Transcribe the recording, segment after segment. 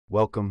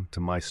Welcome to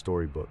my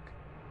storybook.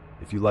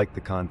 If you like the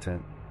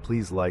content,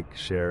 please like,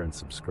 share, and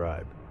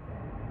subscribe.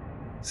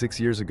 6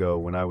 years ago,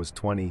 when I was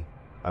 20,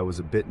 I was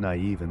a bit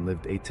naive and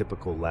lived a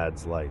typical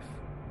lad's life,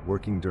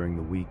 working during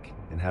the week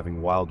and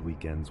having wild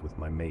weekends with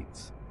my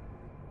mates.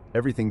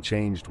 Everything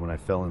changed when I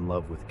fell in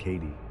love with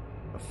Katie,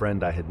 a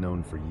friend I had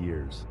known for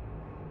years.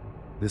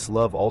 This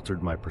love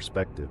altered my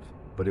perspective,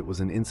 but it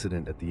was an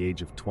incident at the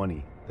age of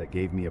 20 that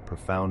gave me a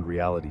profound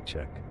reality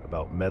check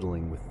about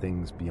meddling with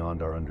things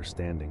beyond our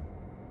understanding.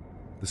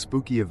 The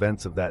spooky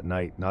events of that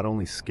night not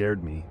only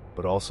scared me,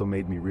 but also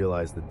made me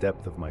realize the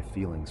depth of my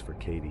feelings for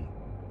Katie,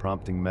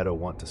 prompting me to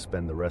want to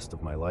spend the rest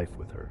of my life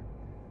with her.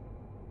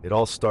 It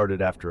all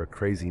started after a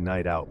crazy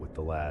night out with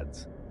the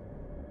lads.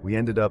 We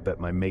ended up at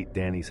my mate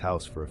Danny's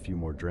house for a few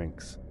more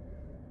drinks.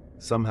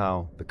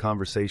 Somehow, the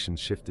conversation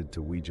shifted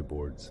to Ouija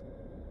boards.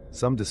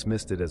 Some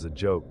dismissed it as a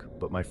joke,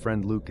 but my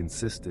friend Luke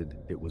insisted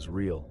it was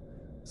real,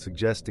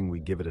 suggesting we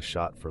give it a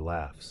shot for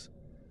laughs.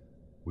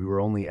 We were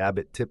only a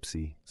bit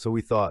tipsy, so we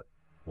thought,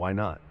 why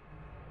not?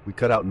 We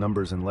cut out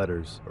numbers and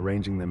letters,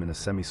 arranging them in a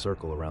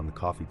semicircle around the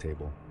coffee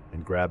table,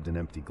 and grabbed an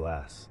empty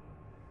glass.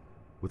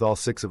 With all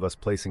 6 of us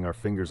placing our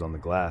fingers on the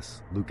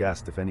glass, Luke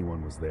asked if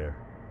anyone was there.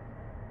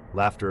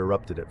 Laughter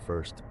erupted at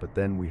first, but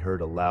then we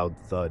heard a loud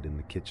thud in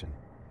the kitchen.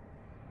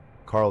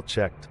 Carl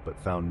checked, but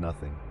found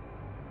nothing.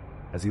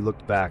 As he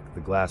looked back,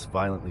 the glass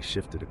violently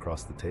shifted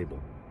across the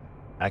table.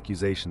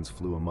 Accusations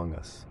flew among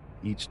us,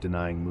 each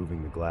denying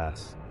moving the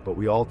glass, but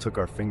we all took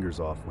our fingers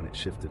off when it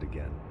shifted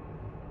again.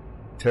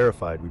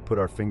 Terrified, we put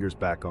our fingers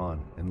back on,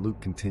 and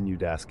Luke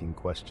continued asking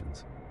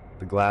questions.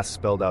 The glass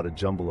spelled out a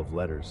jumble of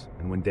letters,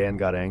 and when Dan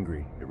got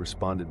angry, it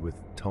responded with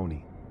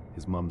Tony,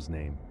 his mum's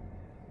name.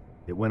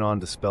 It went on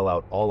to spell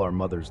out all our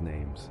mothers'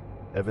 names,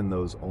 even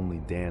those only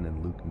Dan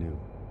and Luke knew.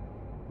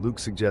 Luke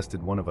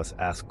suggested one of us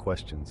ask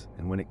questions,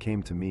 and when it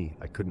came to me,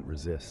 I couldn't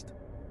resist.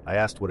 I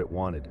asked what it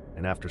wanted,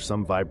 and after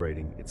some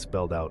vibrating, it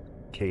spelled out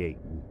K8.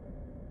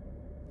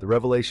 The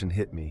revelation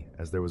hit me,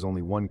 as there was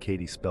only one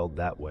Katie spelled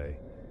that way,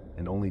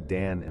 and only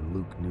Dan and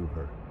Luke knew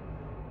her.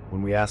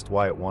 When we asked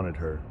why it wanted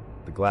her,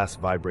 the glass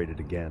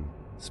vibrated again,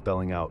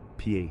 spelling out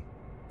P8.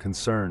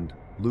 Concerned,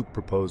 Luke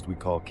proposed we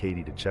call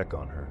Katie to check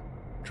on her.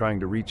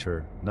 Trying to reach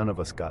her, none of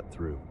us got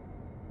through.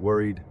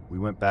 Worried, we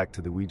went back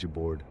to the Ouija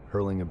board,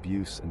 hurling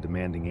abuse and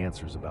demanding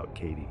answers about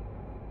Katie.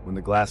 When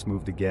the glass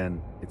moved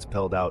again, it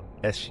spelled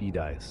out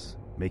Eshidais,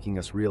 making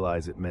us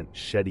realize it meant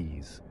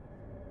Sheddies.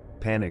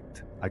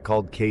 Panicked, I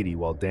called Katie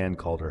while Dan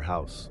called her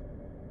house.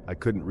 I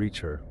couldn't reach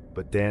her,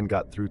 but Dan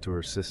got through to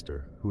her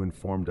sister, who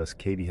informed us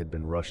Katie had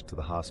been rushed to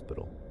the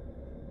hospital.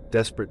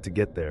 Desperate to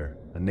get there,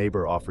 a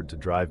neighbor offered to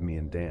drive me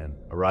and Dan.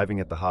 Arriving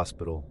at the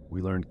hospital,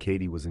 we learned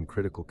Katie was in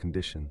critical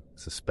condition,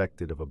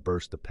 suspected of a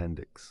burst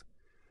appendix.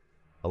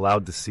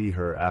 Allowed to see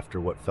her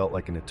after what felt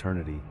like an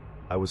eternity,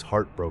 I was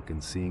heartbroken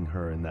seeing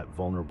her in that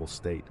vulnerable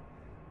state,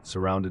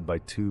 surrounded by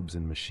tubes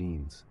and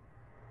machines.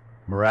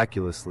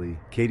 Miraculously,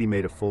 Katie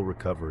made a full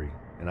recovery,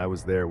 and I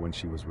was there when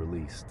she was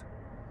released.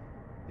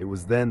 It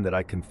was then that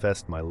I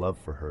confessed my love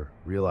for her,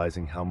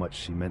 realizing how much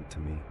she meant to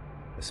me,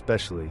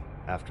 especially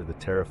after the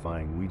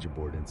terrifying Ouija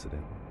board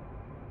incident.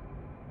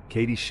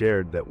 Katie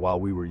shared that while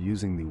we were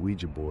using the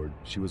Ouija board,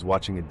 she was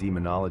watching a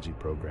demonology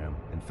program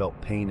and felt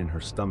pain in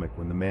her stomach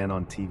when the man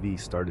on TV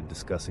started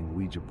discussing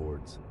Ouija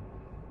boards.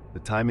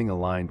 The timing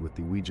aligned with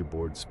the Ouija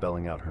board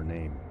spelling out her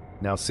name.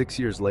 Now 6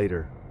 years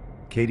later,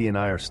 Katie and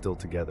I are still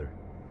together.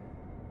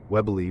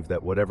 We believe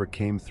that whatever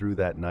came through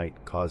that night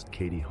caused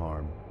Katie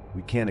harm.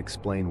 We can't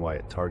explain why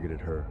it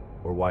targeted her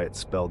or why it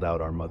spelled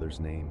out our mother's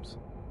names.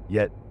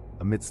 Yet,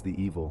 amidst the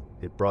evil,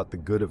 it brought the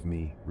good of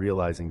me,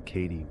 realizing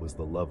Katie was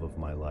the love of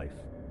my life.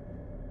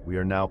 We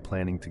are now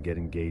planning to get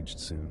engaged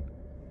soon.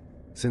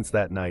 Since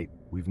that night,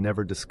 we've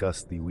never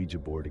discussed the Ouija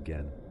board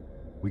again.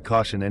 We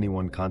caution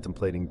anyone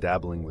contemplating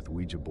dabbling with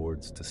Ouija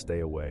boards to stay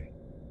away.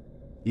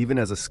 Even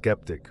as a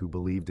skeptic who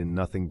believed in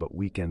nothing but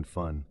weekend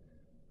fun,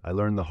 I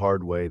learned the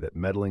hard way that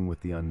meddling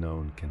with the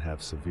unknown can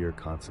have severe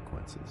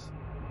consequences.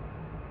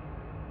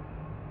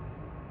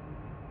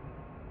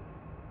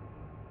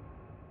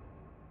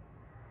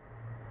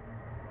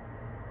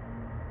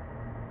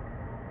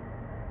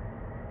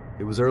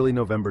 It was early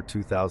November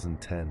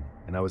 2010,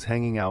 and I was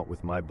hanging out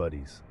with my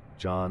buddies,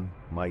 John,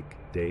 Mike,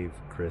 Dave,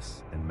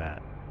 Chris, and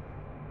Matt.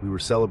 We were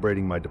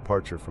celebrating my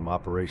departure from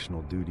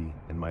operational duty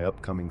and my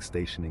upcoming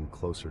stationing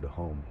closer to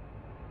home.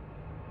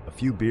 A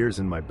few beers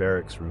in my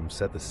barracks room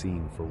set the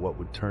scene for what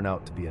would turn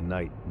out to be a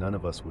night none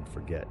of us would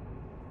forget.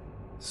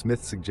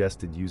 Smith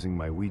suggested using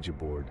my Ouija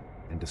board,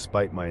 and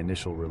despite my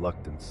initial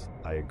reluctance,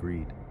 I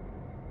agreed.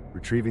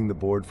 Retrieving the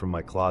board from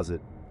my closet,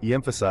 he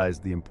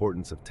emphasized the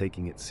importance of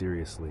taking it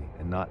seriously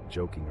and not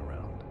joking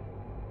around.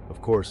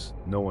 Of course,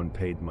 no one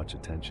paid much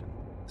attention.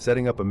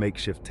 Setting up a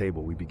makeshift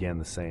table, we began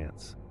the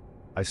seance.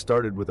 I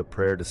started with a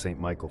prayer to St.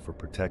 Michael for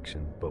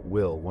protection, but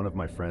Will, one of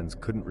my friends,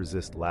 couldn't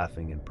resist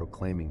laughing and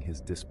proclaiming his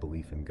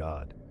disbelief in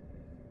God.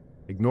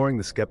 Ignoring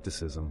the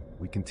skepticism,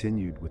 we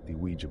continued with the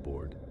Ouija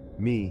board.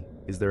 Me,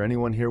 is there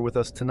anyone here with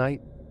us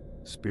tonight?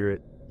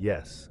 Spirit,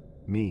 yes.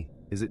 Me,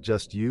 is it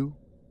just you?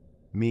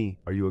 Me,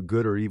 are you a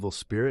good or evil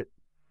spirit?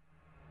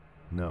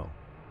 No.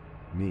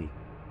 Me.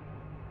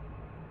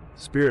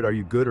 Spirit, are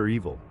you good or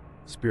evil?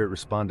 Spirit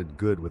responded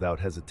good without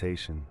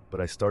hesitation,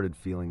 but I started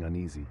feeling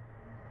uneasy.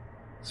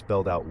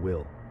 Spelled out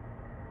Will.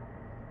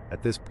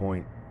 At this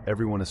point,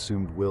 everyone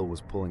assumed Will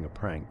was pulling a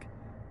prank,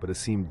 but it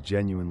seemed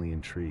genuinely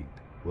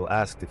intrigued. Will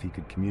asked if he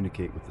could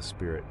communicate with the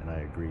spirit, and I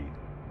agreed.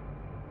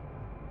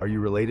 Are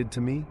you related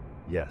to me?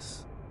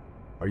 Yes.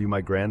 Are you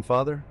my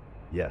grandfather?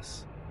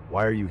 Yes.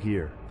 Why are you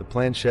here? The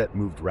planchette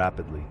moved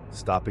rapidly,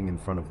 stopping in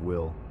front of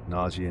Will.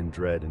 Nausea and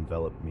dread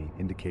enveloped me,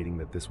 indicating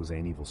that this was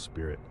an evil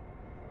spirit.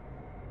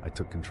 I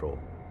took control.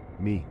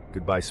 Me,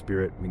 goodbye,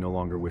 spirit. We no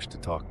longer wish to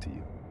talk to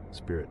you.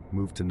 Spirit,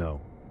 move to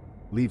no.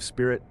 Leave,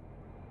 spirit.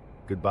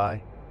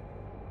 Goodbye.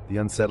 The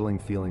unsettling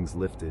feelings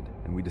lifted,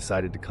 and we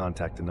decided to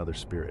contact another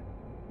spirit.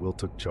 Will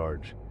took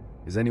charge.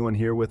 Is anyone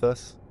here with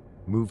us?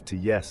 Moved to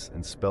yes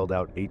and spelled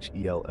out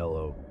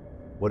HELLO.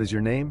 What is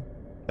your name?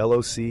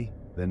 LOC,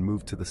 then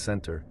moved to the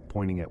center,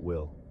 pointing at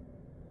Will.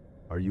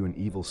 Are you an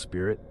evil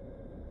spirit?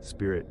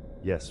 Spirit,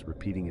 yes,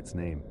 repeating its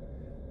name.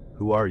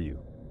 Who are you?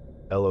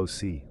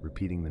 LOC,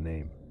 repeating the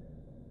name.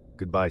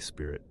 Goodbye,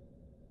 spirit.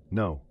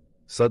 No.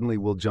 Suddenly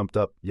Will jumped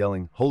up,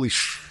 yelling, Holy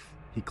sh!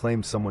 He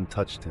claimed someone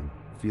touched him,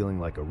 feeling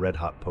like a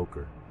red-hot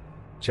poker.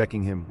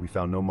 Checking him, we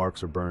found no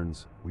marks or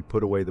burns. We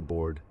put away the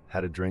board,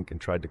 had a drink, and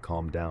tried to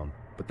calm down.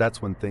 But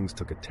that's when things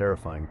took a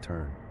terrifying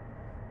turn.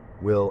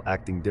 Will,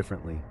 acting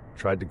differently,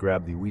 tried to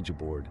grab the Ouija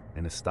board,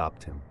 and it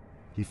stopped him.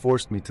 He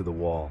forced me to the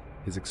wall,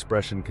 his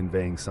expression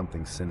conveying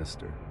something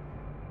sinister.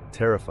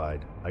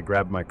 Terrified, I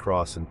grabbed my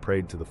cross and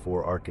prayed to the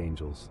 4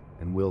 archangels,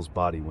 and Will's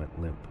body went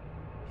limp.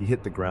 He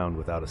hit the ground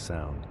without a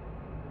sound.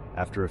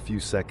 After a few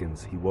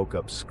seconds, he woke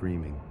up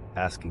screaming,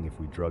 asking if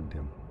we drugged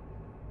him.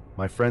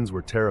 My friends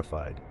were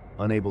terrified,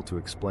 unable to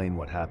explain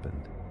what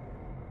happened.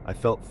 I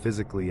felt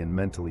physically and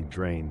mentally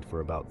drained for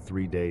about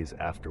 3 days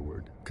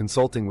afterward.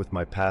 Consulting with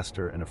my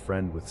pastor and a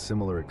friend with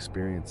similar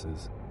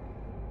experiences,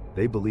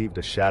 they believed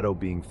a shadow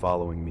being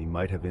following me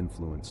might have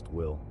influenced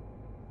Will.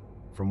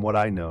 From what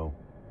I know,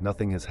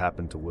 nothing has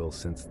happened to Will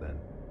since then,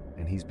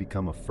 and he's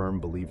become a firm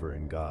believer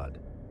in God.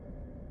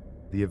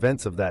 The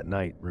events of that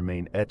night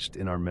remain etched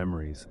in our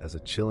memories as a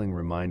chilling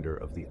reminder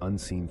of the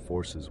unseen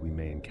forces we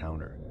may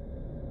encounter.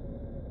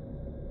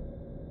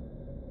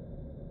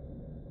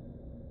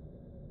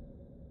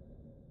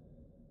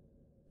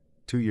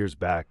 Two years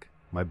back,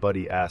 my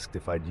buddy asked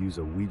if I'd use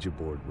a Ouija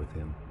board with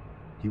him.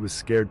 He was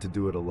scared to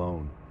do it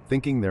alone,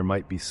 thinking there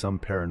might be some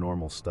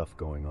paranormal stuff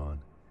going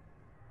on.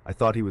 I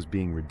thought he was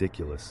being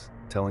ridiculous,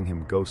 telling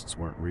him ghosts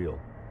weren't real.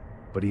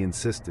 But he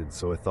insisted,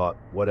 so I thought,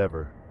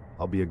 whatever,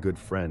 I'll be a good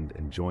friend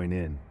and join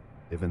in,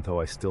 even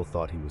though I still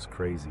thought he was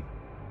crazy.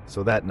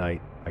 So that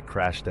night, I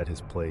crashed at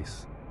his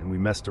place, and we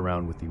messed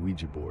around with the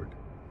Ouija board.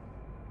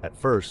 At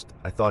first,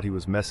 I thought he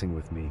was messing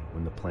with me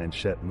when the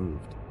planchette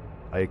moved.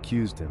 I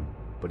accused him,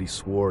 but he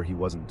swore he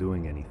wasn't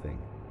doing anything.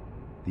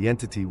 The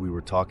entity we were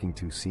talking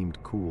to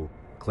seemed cool,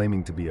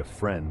 claiming to be a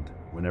friend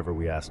whenever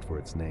we asked for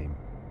its name.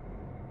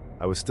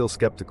 I was still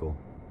skeptical,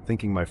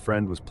 thinking my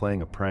friend was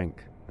playing a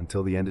prank,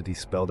 until the entity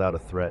spelled out a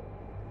threat.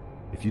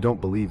 If you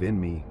don't believe in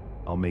me,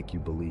 I'll make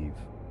you believe.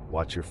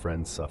 Watch your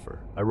friends suffer.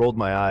 I rolled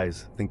my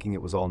eyes, thinking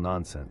it was all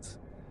nonsense.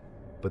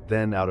 But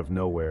then, out of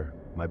nowhere,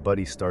 my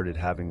buddy started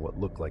having what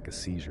looked like a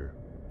seizure.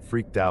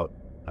 Freaked out,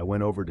 I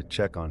went over to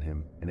check on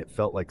him, and it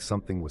felt like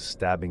something was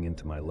stabbing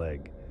into my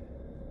leg.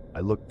 I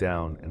looked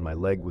down, and my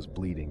leg was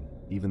bleeding,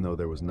 even though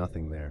there was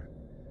nothing there.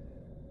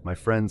 My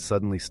friend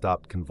suddenly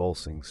stopped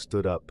convulsing,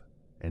 stood up,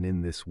 and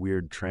in this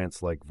weird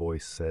trance-like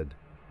voice said,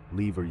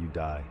 "Leave or you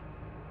die."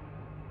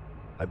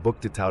 I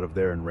booked it out of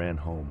there and ran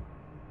home.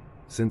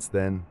 Since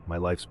then, my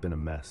life's been a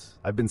mess.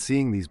 I've been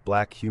seeing these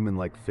black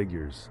human-like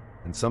figures,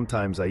 and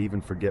sometimes I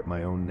even forget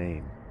my own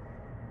name.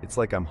 It's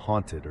like I'm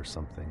haunted or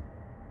something.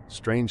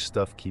 Strange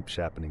stuff keeps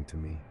happening to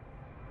me.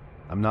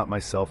 I'm not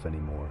myself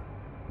anymore,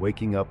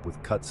 waking up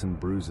with cuts and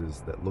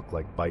bruises that look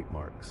like bite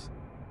marks.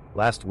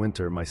 Last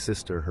winter, my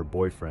sister, her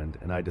boyfriend,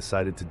 and I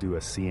decided to do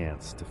a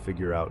seance to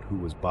figure out who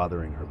was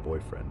bothering her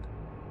boyfriend.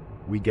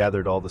 We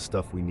gathered all the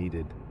stuff we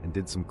needed and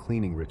did some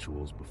cleaning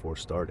rituals before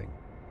starting.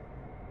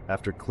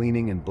 After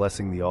cleaning and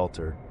blessing the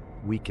altar,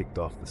 we kicked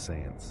off the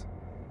seance.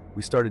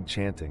 We started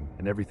chanting,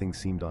 and everything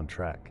seemed on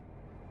track.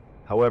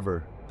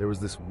 However, there was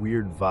this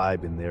weird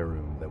vibe in their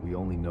room that we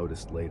only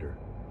noticed later.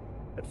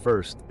 At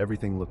first,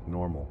 everything looked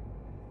normal.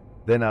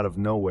 Then out of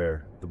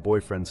nowhere, the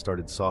boyfriend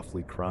started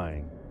softly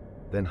crying,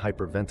 then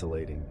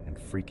hyperventilating and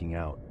freaking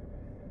out.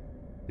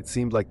 It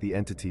seemed like the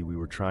entity we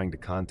were trying to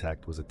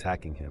contact was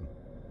attacking him.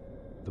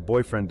 The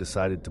boyfriend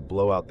decided to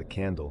blow out the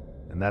candle,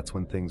 and that's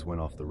when things went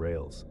off the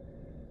rails.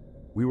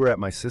 We were at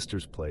my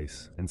sister's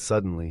place, and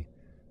suddenly,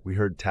 we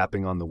heard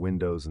tapping on the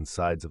windows and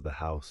sides of the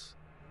house.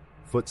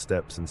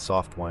 Footsteps and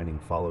soft whining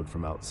followed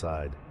from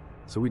outside,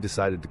 so we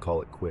decided to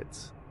call it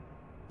quits.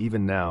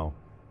 Even now,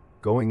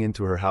 going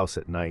into her house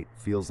at night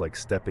feels like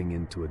stepping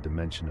into a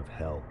dimension of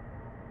hell.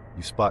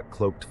 You spot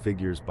cloaked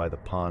figures by the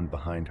pond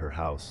behind her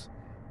house,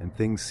 and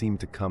things seem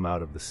to come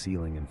out of the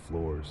ceiling and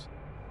floors.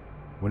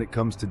 When it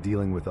comes to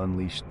dealing with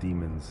unleashed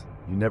demons,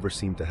 you never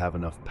seem to have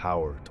enough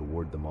power to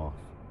ward them off.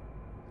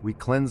 We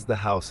cleansed the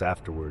house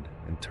afterward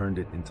and turned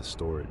it into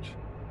storage.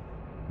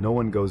 No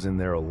one goes in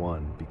there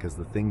alone because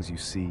the things you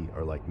see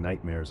are like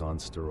nightmares on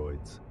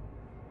steroids.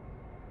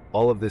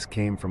 All of this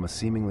came from a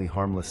seemingly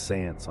harmless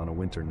seance on a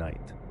winter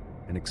night,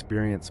 an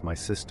experience my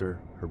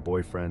sister, her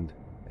boyfriend,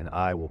 and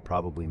I will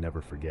probably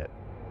never forget.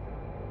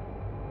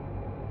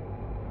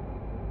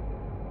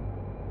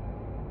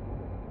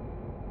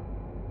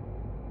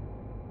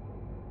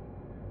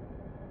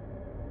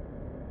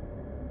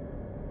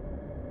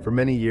 For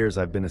many years,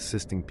 I've been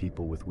assisting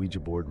people with Ouija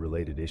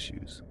board-related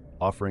issues,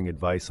 offering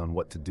advice on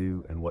what to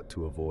do and what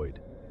to avoid.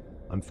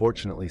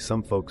 Unfortunately,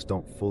 some folks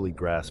don't fully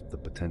grasp the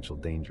potential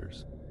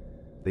dangers.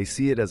 They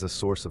see it as a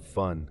source of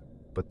fun,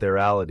 but their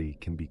reality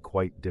can be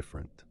quite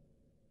different.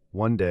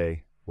 One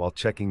day, while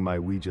checking my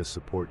Ouija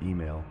support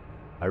email,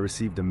 I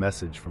received a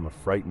message from a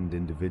frightened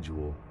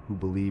individual who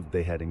believed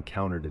they had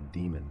encountered a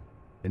demon.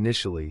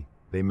 Initially,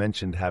 they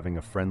mentioned having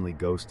a friendly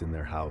ghost in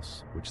their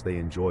house, which they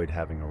enjoyed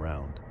having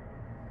around.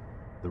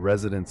 The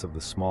residents of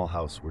the small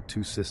house were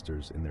two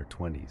sisters in their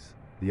 20s.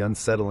 The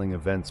unsettling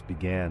events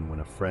began when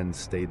a friend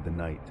stayed the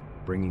night,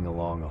 bringing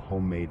along a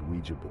homemade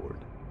Ouija board.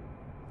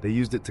 They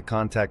used it to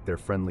contact their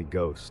friendly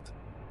ghost,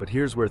 but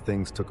here's where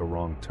things took a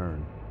wrong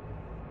turn.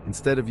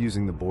 Instead of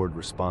using the board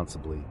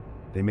responsibly,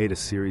 they made a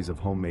series of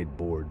homemade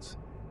boards,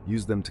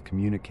 used them to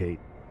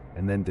communicate,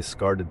 and then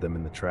discarded them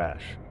in the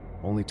trash,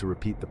 only to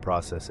repeat the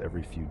process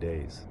every few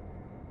days.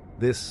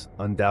 This,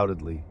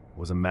 undoubtedly,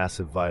 was a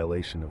massive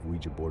violation of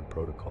Ouija board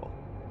protocol.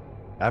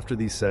 After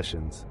these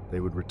sessions, they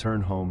would return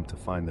home to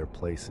find their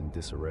place in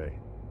disarray.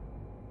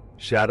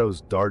 Shadows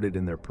darted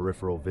in their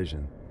peripheral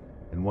vision,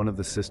 and one of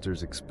the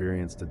sisters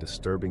experienced a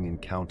disturbing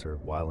encounter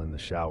while in the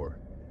shower.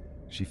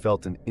 She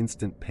felt an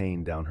instant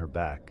pain down her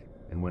back,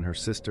 and when her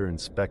sister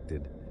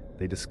inspected,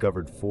 they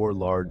discovered 4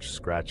 large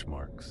scratch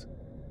marks.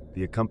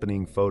 The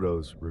accompanying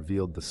photos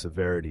revealed the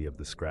severity of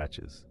the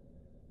scratches.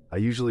 I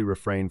usually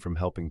refrain from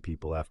helping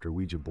people after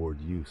Ouija board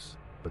use,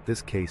 but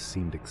this case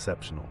seemed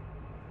exceptional.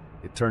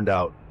 It turned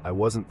out I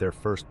wasn't their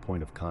first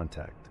point of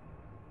contact.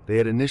 They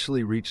had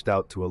initially reached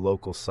out to a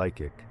local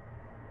psychic,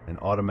 an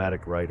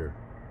automatic writer,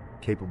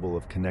 capable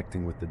of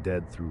connecting with the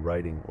dead through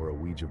writing or a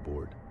Ouija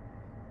board.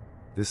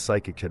 This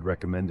psychic had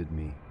recommended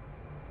me.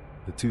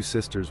 The two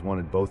sisters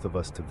wanted both of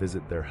us to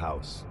visit their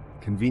house.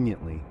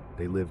 Conveniently,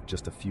 they lived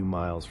just a few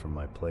miles from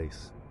my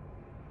place.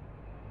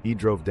 E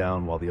drove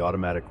down while the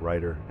automatic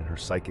writer and her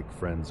psychic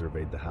friend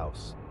surveyed the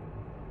house.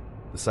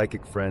 The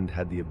psychic friend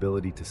had the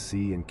ability to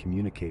see and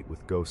communicate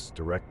with ghosts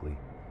directly,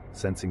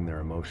 sensing their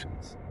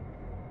emotions.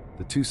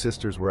 The two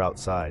sisters were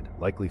outside,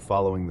 likely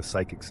following the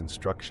psychic's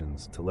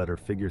instructions to let her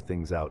figure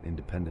things out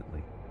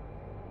independently.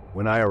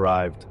 When I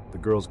arrived, the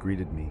girls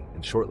greeted me,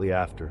 and shortly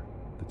after,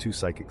 the two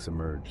psychics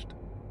emerged,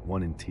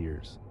 one in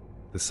tears.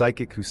 The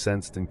psychic who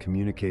sensed and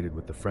communicated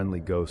with the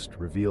friendly ghost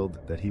revealed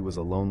that he was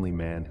a lonely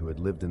man who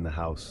had lived in the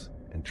house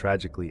and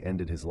tragically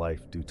ended his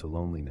life due to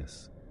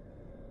loneliness.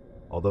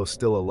 Although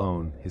still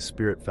alone, his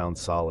spirit found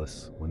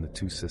solace when the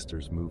two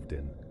sisters moved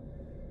in.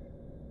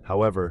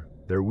 However,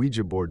 their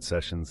Ouija board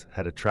sessions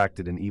had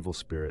attracted an evil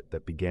spirit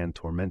that began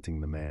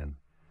tormenting the man.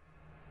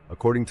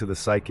 According to the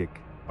psychic,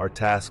 our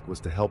task was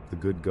to help the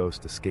good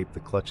ghost escape the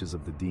clutches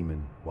of the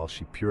demon while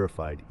she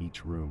purified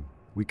each room.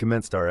 We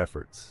commenced our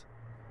efforts.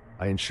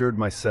 I ensured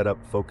my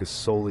setup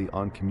focused solely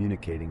on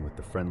communicating with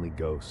the friendly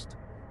ghost,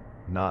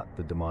 not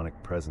the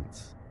demonic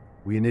presence.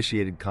 We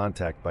initiated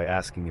contact by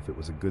asking if it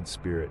was a good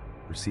spirit,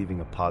 receiving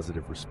a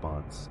positive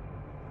response.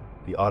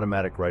 The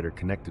automatic writer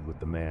connected with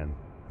the man,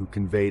 who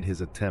conveyed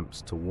his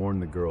attempts to warn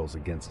the girls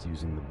against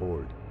using the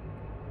board.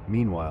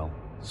 Meanwhile,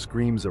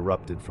 screams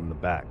erupted from the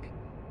back,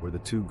 where the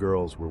two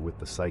girls were with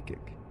the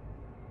psychic.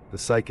 The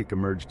psychic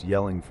emerged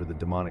yelling for the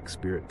demonic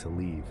spirit to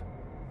leave,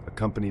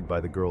 accompanied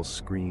by the girls'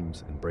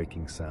 screams and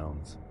breaking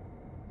sounds.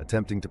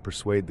 Attempting to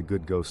persuade the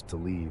good ghost to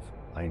leave,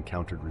 I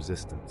encountered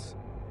resistance.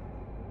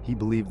 He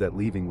believed that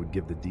leaving would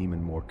give the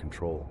demon more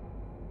control.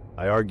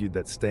 I argued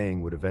that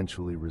staying would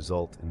eventually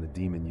result in the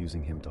demon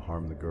using him to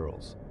harm the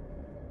girls.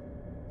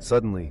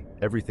 Suddenly,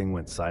 everything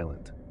went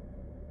silent.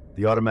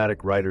 The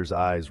automatic writer's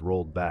eyes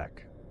rolled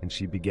back, and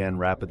she began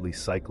rapidly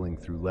cycling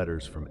through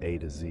letters from A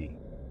to Z.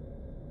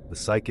 The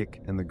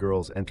psychic and the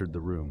girls entered the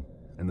room,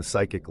 and the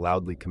psychic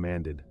loudly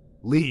commanded,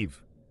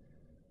 "Leave!"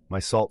 My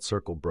salt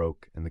circle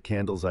broke, and the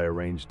candles I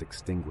arranged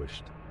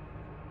extinguished.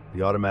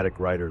 The automatic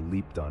writer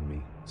leaped on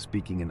me,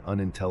 speaking an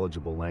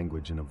unintelligible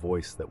language in a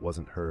voice that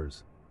wasn't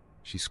hers.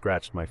 She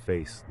scratched my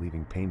face,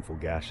 leaving painful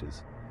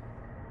gashes.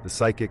 The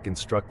psychic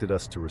instructed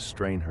us to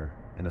restrain her,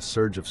 and a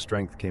surge of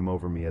strength came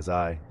over me as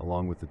I,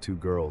 along with the two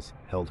girls,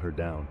 held her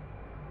down.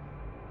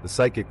 The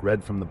psychic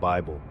read from the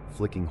Bible,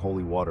 flicking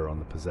holy water on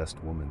the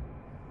possessed woman.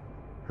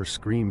 Her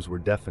screams were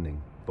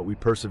deafening, but we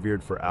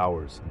persevered for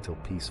hours until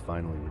peace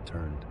finally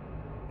returned.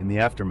 In the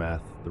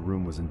aftermath, the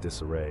room was in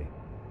disarray,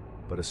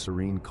 but a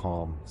serene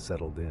calm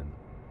settled in.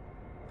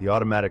 The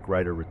automatic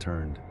writer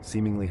returned,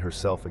 seemingly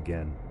herself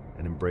again,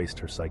 and embraced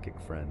her psychic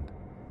friend.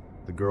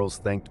 The girls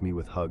thanked me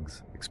with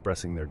hugs,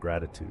 expressing their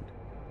gratitude.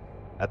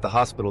 At the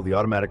hospital, the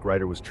automatic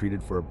writer was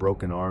treated for a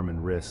broken arm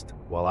and wrist,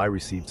 while I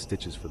received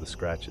stitches for the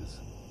scratches.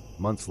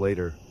 Months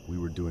later, we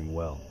were doing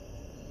well.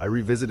 I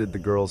revisited the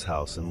girl's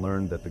house and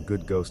learned that the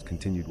good ghost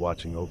continued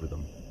watching over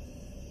them.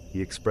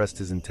 He expressed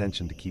his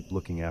intention to keep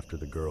looking after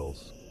the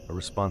girls, a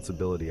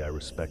responsibility I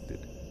respected.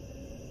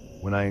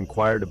 When I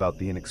inquired about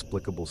the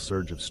inexplicable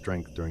surge of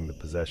strength during the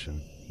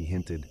possession, he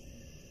hinted,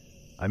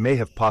 "I may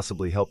have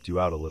possibly helped you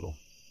out a little."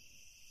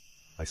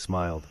 I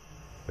smiled.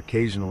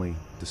 Occasionally,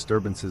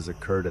 disturbances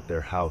occurred at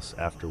their house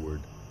afterward,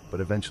 but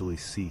eventually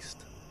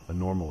ceased, a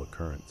normal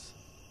occurrence.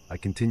 I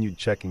continued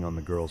checking on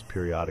the girls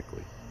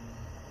periodically.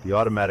 The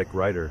automatic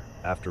writer,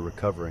 after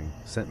recovering,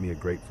 sent me a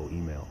grateful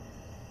email.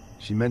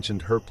 She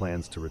mentioned her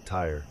plans to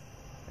retire,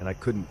 and I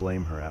couldn't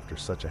blame her after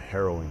such a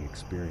harrowing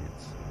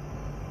experience.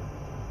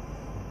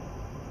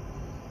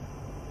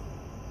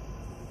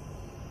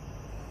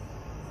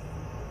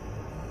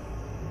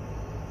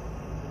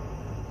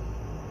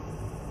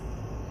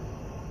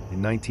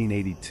 In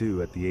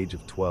 1982, at the age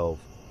of 12,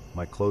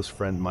 my close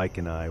friend Mike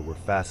and I were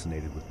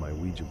fascinated with my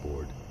Ouija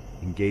board,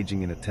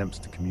 engaging in attempts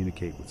to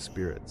communicate with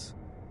spirits.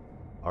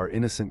 Our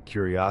innocent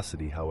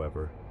curiosity,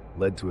 however,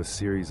 led to a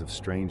series of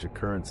strange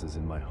occurrences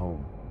in my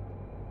home.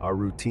 Our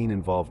routine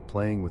involved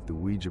playing with the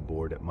Ouija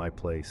board at my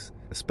place,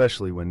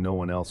 especially when no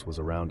one else was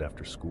around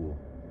after school.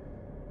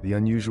 The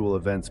unusual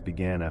events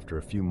began after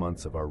a few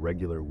months of our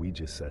regular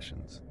Ouija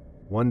sessions.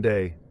 One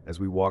day, as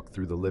we walked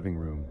through the living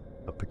room,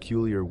 a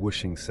peculiar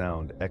whooshing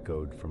sound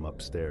echoed from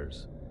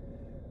upstairs.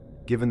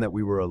 Given that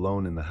we were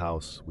alone in the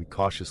house, we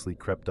cautiously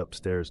crept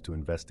upstairs to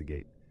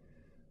investigate.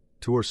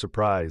 To our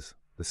surprise,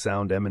 the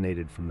sound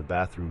emanated from the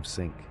bathroom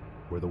sink,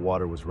 where the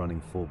water was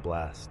running full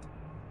blast.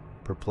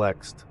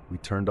 Perplexed, we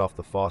turned off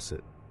the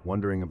faucet,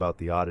 wondering about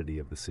the oddity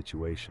of the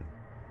situation.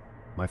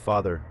 My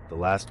father, the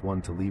last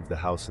one to leave the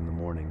house in the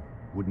morning,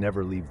 would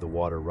never leave the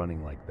water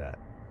running like that.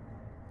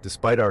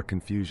 Despite our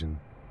confusion,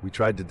 we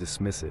tried to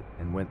dismiss it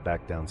and went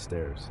back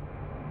downstairs.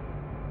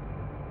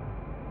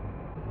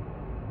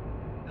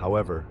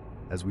 However,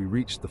 as we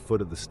reached the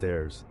foot of the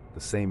stairs,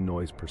 the same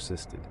noise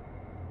persisted.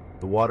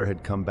 The water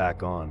had come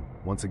back on,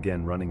 once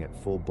again running at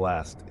full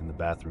blast in the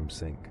bathroom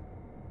sink.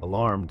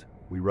 Alarmed,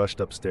 we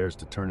rushed upstairs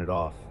to turn it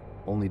off,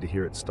 only to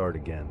hear it start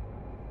again.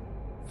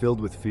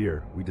 Filled with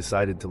fear, we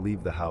decided to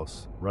leave the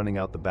house, running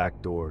out the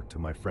back door to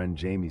my friend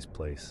Jamie's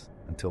place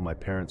until my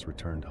parents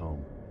returned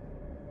home.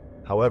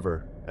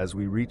 However, as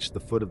we reached the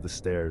foot of the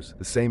stairs,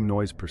 the same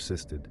noise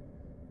persisted.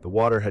 The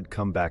water had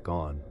come back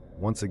on,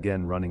 once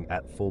again running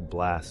at full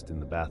blast in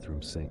the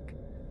bathroom sink.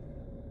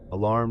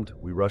 Alarmed,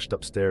 we rushed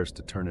upstairs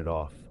to turn it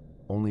off,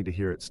 only to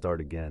hear it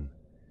start again.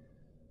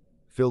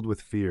 Filled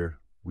with fear,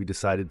 we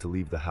decided to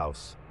leave the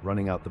house,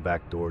 running out the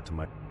back door to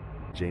my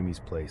Jamie's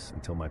place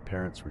until my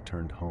parents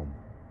returned home.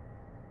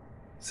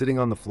 Sitting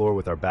on the floor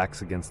with our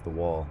backs against the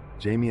wall,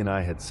 Jamie and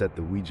I had set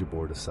the Ouija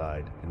board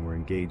aside and were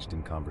engaged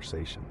in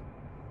conversation.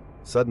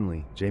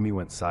 Suddenly, Jamie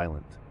went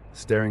silent,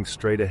 staring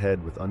straight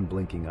ahead with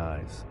unblinking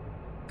eyes.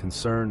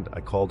 Concerned,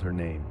 I called her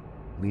name,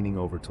 leaning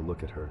over to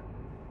look at her.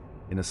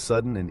 In a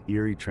sudden and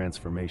eerie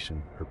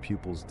transformation, her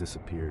pupils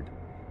disappeared,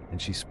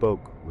 and she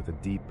spoke with a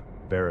deep,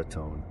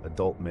 baritone,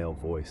 adult male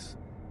voice,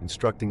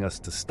 instructing us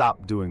to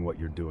stop doing what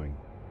you're doing.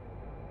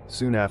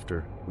 Soon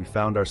after, we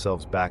found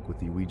ourselves back with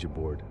the Ouija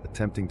board,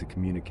 attempting to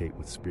communicate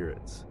with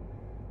spirits.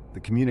 The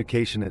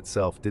communication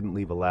itself didn't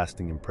leave a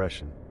lasting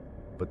impression,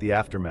 but the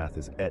aftermath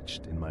is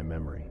etched in my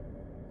memory.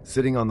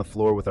 Sitting on the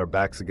floor with our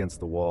backs against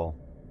the wall,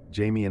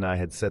 Jamie and I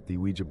had set the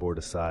Ouija board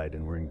aside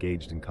and were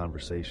engaged in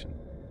conversation.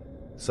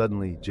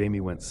 Suddenly,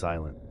 Jamie went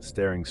silent,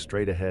 staring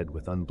straight ahead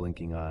with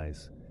unblinking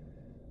eyes.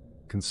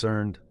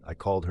 Concerned, I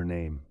called her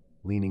name,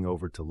 leaning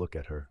over to look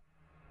at her.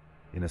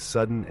 In a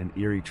sudden and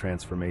eerie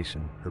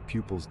transformation, her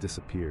pupils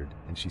disappeared,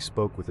 and she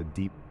spoke with a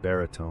deep,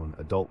 baritone,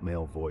 adult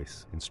male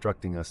voice,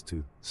 instructing us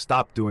to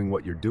stop doing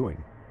what you're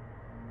doing.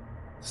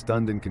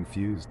 Stunned and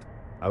confused,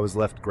 I was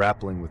left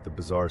grappling with the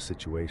bizarre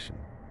situation.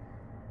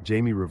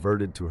 Jamie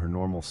reverted to her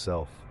normal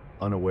self,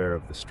 unaware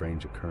of the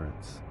strange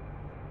occurrence.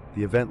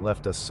 The event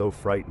left us so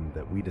frightened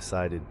that we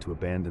decided to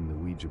abandon the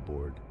Ouija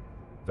board,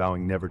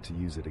 vowing never to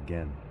use it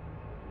again.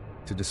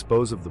 To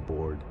dispose of the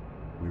board,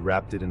 we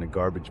wrapped it in a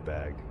garbage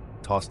bag,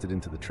 tossed it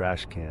into the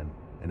trash can,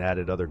 and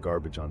added other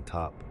garbage on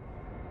top.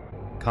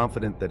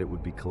 Confident that it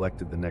would be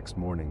collected the next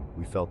morning,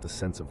 we felt a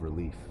sense of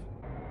relief.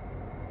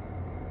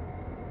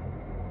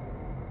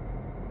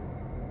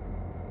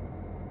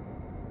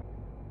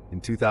 In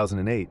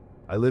 2008,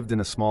 I lived in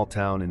a small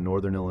town in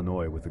northern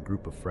Illinois with a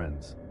group of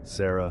friends,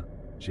 Sarah,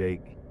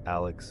 Jake,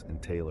 Alex,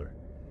 and Taylor.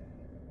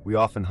 We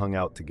often hung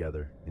out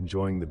together,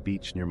 enjoying the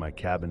beach near my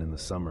cabin in the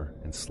summer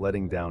and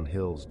sledding down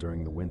hills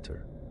during the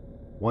winter.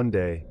 One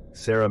day,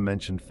 Sarah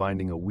mentioned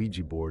finding a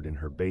Ouija board in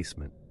her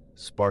basement,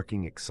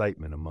 sparking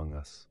excitement among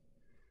us.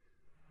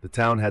 The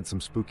town had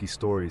some spooky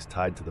stories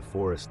tied to the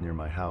forest near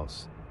my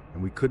house,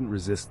 and we couldn't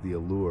resist the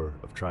allure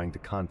of trying to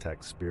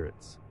contact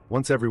spirits.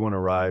 Once everyone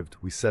arrived,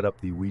 we set up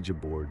the Ouija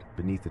board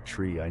beneath a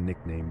tree I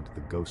nicknamed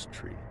the Ghost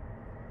Tree.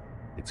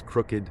 Its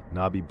crooked,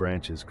 knobby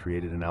branches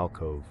created an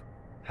alcove,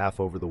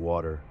 half over the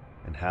water,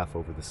 and half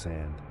over the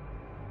sand.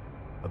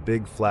 A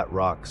big flat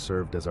rock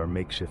served as our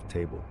makeshift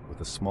table,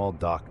 with a small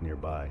dock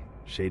nearby,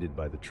 shaded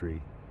by the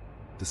tree.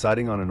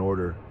 Deciding on an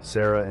order,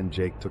 Sarah and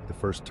Jake took the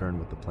first turn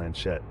with the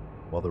planchette,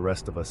 while the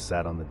rest of us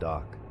sat on the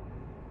dock.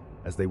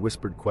 As they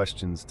whispered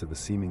questions to the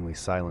seemingly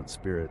silent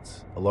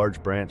spirits, a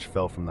large branch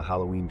fell from the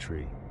Halloween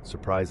tree,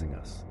 surprising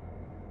us.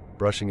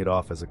 Brushing it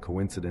off as a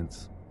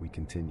coincidence, we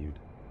continued.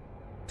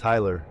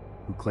 Tyler,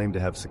 who claimed to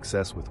have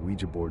success with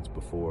Ouija boards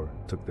before,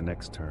 took the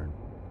next turn.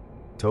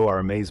 To our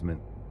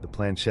amazement, the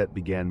planchette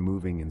began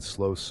moving in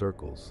slow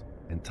circles,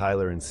 and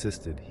Tyler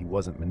insisted he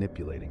wasn't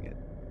manipulating it.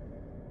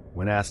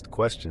 When asked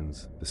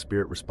questions, the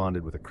spirit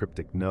responded with a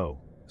cryptic no,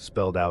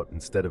 spelled out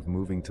instead of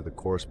moving to the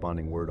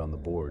corresponding word on the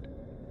board.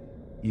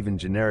 Even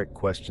generic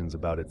questions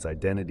about its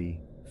identity,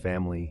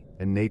 family,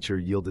 and nature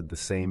yielded the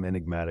same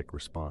enigmatic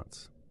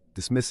response.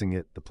 Dismissing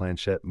it, the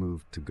planchette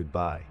moved to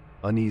goodbye.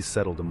 Unease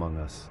settled among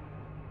us.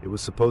 It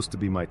was supposed to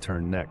be my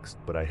turn next,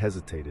 but I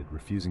hesitated,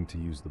 refusing to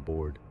use the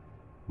board.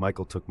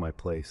 Michael took my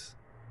place.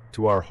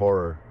 To our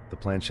horror, the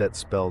planchette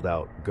spelled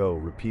out "go"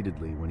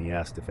 repeatedly when he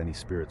asked if any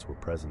spirits were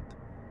present.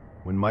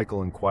 When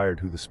Michael inquired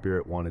who the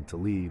spirit wanted to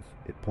leave,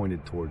 it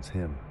pointed towards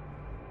him.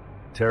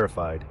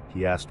 Terrified,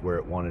 he asked where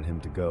it wanted him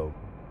to go,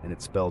 and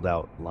it spelled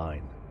out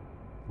 "line."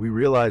 We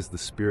realized the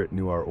spirit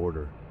knew our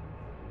order.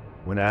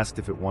 When asked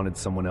if it wanted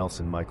someone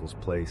else in Michael's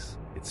place,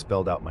 it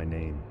spelled out my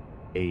name,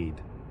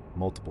 Aid,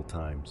 multiple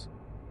times.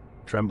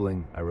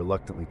 Trembling, I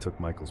reluctantly took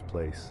Michael's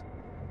place.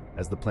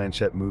 As the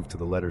planchette moved to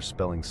the letters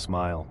spelling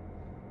 "smile,"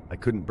 I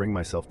couldn't bring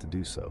myself to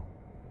do so.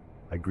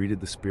 I greeted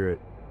the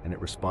spirit, and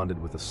it responded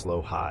with a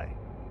slow "hi."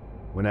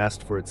 When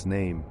asked for its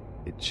name,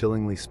 it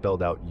chillingly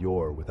spelled out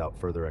 "your" without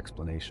further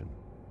explanation.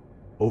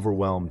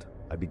 Overwhelmed,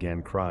 I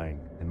began crying,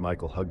 and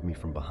Michael hugged me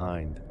from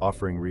behind,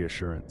 offering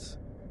reassurance.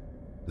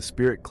 The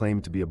spirit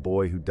claimed to be a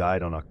boy who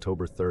died on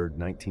October 3rd,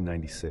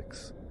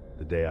 1996,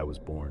 the day I was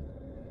born.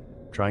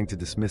 Trying to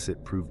dismiss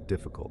it proved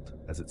difficult,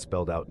 as it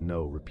spelled out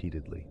 "no"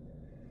 repeatedly.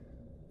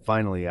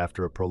 Finally,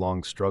 after a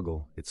prolonged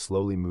struggle, it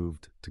slowly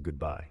moved to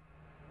goodbye.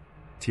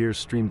 Tears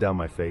streamed down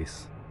my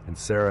face, and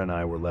Sarah and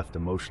I were left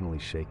emotionally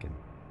shaken.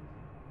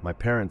 My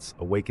parents,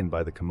 awakened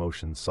by the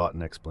commotion, sought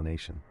an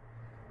explanation.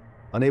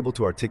 Unable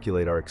to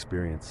articulate our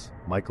experience,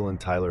 Michael and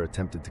Tyler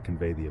attempted to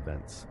convey the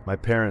events. My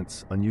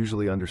parents,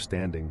 unusually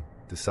understanding,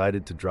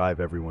 decided to drive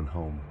everyone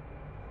home.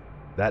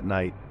 That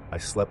night, I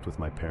slept with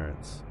my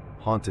parents,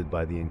 haunted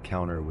by the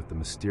encounter with the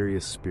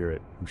mysterious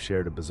spirit who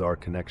shared a bizarre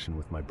connection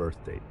with my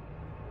birth date.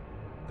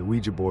 The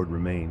Ouija board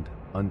remained,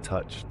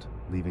 untouched,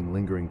 leaving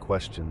lingering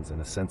questions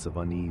and a sense of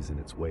unease in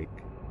its wake.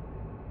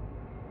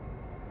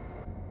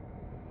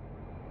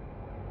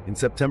 In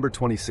September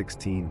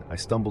 2016, I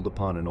stumbled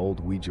upon an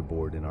old Ouija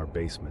board in our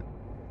basement.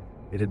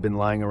 It had been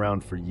lying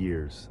around for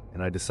years,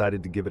 and I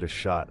decided to give it a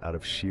shot out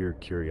of sheer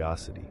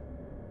curiosity.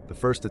 The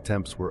first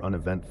attempts were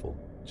uneventful,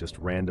 just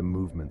random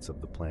movements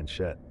of the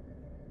planchette.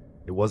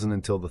 It wasn't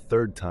until the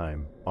third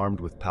time,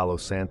 armed with Palo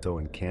Santo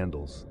and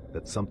candles,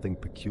 that something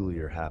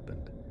peculiar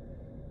happened.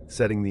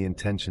 Setting the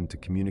intention to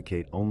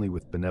communicate only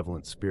with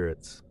benevolent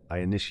spirits, I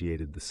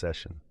initiated the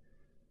session.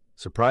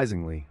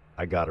 Surprisingly,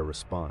 I got a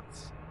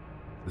response.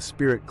 The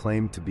spirit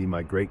claimed to be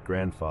my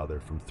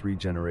great-grandfather from 3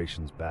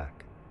 generations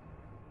back.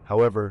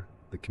 However,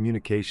 the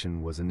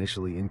communication was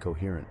initially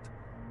incoherent,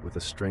 with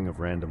a string of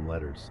random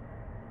letters.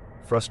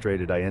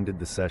 Frustrated, I ended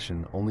the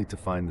session only to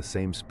find the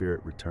same spirit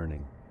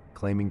returning,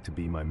 claiming to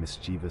be my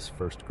mischievous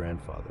first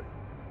grandfather.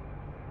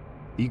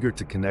 Eager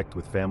to connect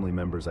with family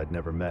members I'd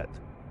never met,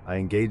 I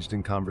engaged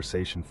in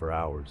conversation for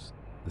hours.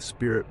 The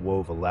spirit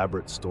wove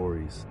elaborate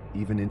stories,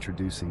 even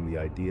introducing the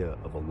idea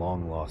of a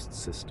long-lost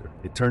sister.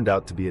 It turned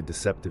out to be a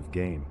deceptive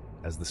game,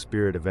 as the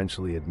spirit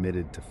eventually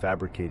admitted to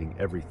fabricating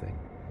everything,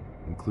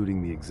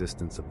 including the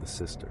existence of the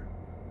sister.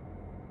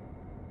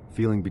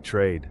 Feeling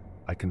betrayed,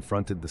 I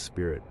confronted the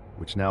spirit,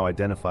 which now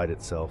identified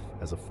itself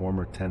as a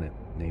former tenant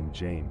named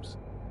James.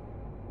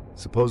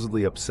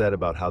 Supposedly upset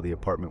about how the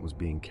apartment was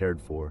being cared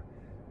for,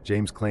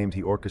 James claimed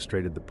he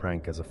orchestrated the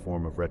prank as a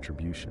form of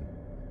retribution.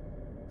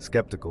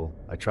 Skeptical,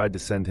 I tried to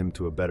send him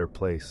to a better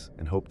place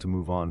and hoped to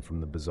move on from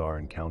the bizarre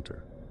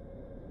encounter.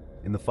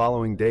 In the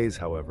following days,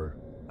 however,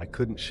 I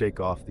couldn't shake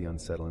off the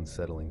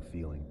unsettling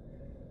feeling.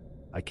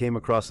 I came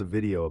across a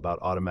video about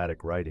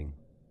automatic writing,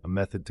 a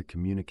method to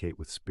communicate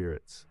with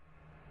spirits.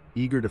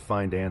 Eager to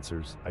find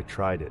answers, I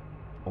tried it,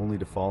 only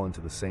to fall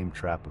into the same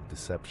trap of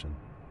deception.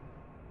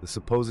 The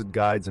supposed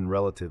guides and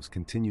relatives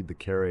continued the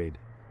charade,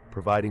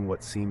 providing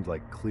what seemed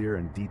like clear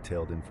and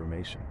detailed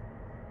information.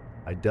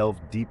 I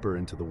delved deeper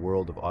into the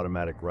world of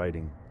automatic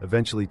writing,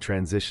 eventually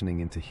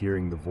transitioning into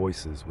hearing the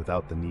voices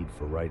without the need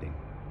for writing.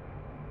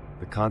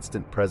 The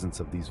constant presence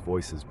of these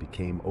voices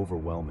became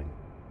overwhelming.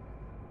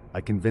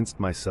 I convinced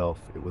myself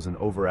it was an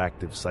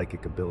overactive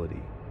psychic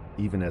ability,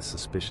 even as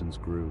suspicions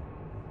grew.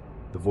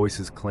 The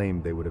voices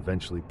claimed they would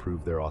eventually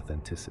prove their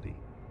authenticity.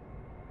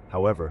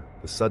 However,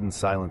 the sudden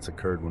silence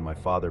occurred when my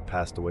father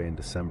passed away in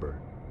December,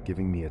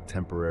 giving me a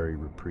temporary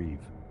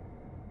reprieve.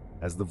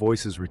 As the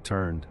voices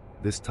returned,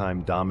 this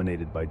time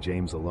dominated by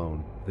James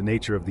alone, the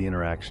nature of the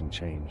interaction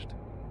changed.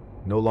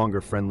 No longer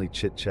friendly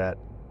chit-chat,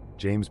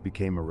 James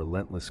became a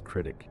relentless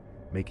critic,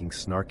 making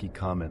snarky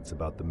comments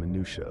about the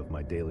minutiae of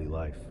my daily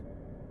life.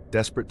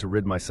 Desperate to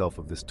rid myself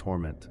of this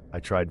torment, I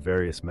tried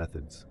various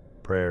methods: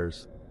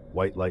 prayers,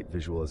 white light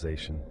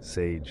visualization,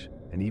 sage,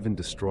 and even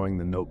destroying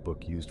the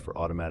notebook used for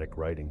automatic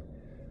writing,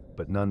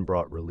 but none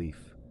brought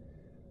relief.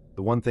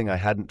 The one thing I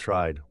hadn't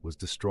tried was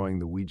destroying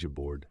the Ouija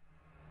board.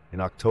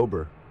 In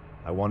October,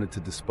 I wanted to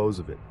dispose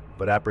of it,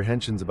 but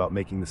apprehensions about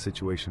making the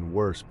situation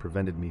worse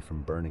prevented me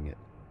from burning it.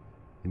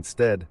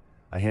 Instead,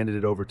 I handed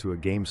it over to a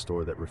game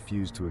store that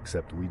refused to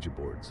accept Ouija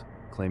boards,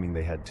 claiming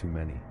they had too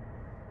many.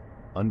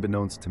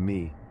 Unbeknownst to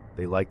me,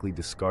 they likely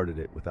discarded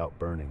it without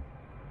burning.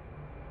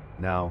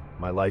 Now,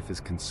 my life is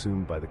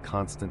consumed by the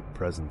constant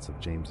presence of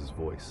James's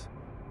voice.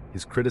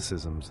 His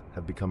criticisms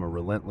have become a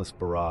relentless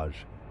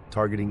barrage,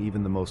 targeting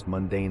even the most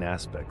mundane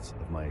aspects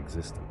of my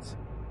existence.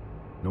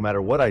 No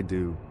matter what I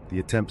do, the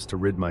attempts to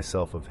rid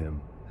myself of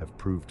him have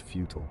proved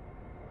futile.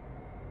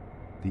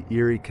 The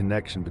eerie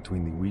connection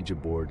between the Ouija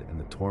board and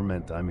the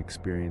torment I'm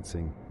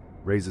experiencing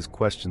raises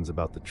questions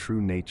about the true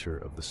nature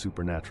of the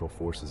supernatural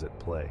forces at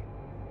play.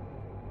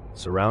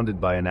 Surrounded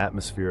by an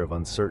atmosphere of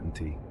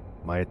uncertainty,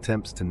 my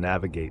attempts to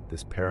navigate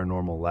this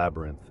paranormal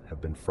labyrinth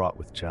have been fraught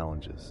with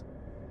challenges.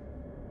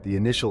 The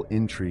initial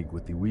intrigue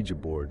with the Ouija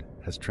board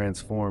has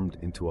transformed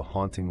into a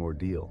haunting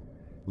ordeal,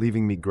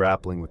 leaving me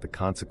grappling with the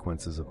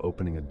consequences of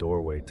opening a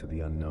doorway to the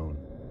unknown.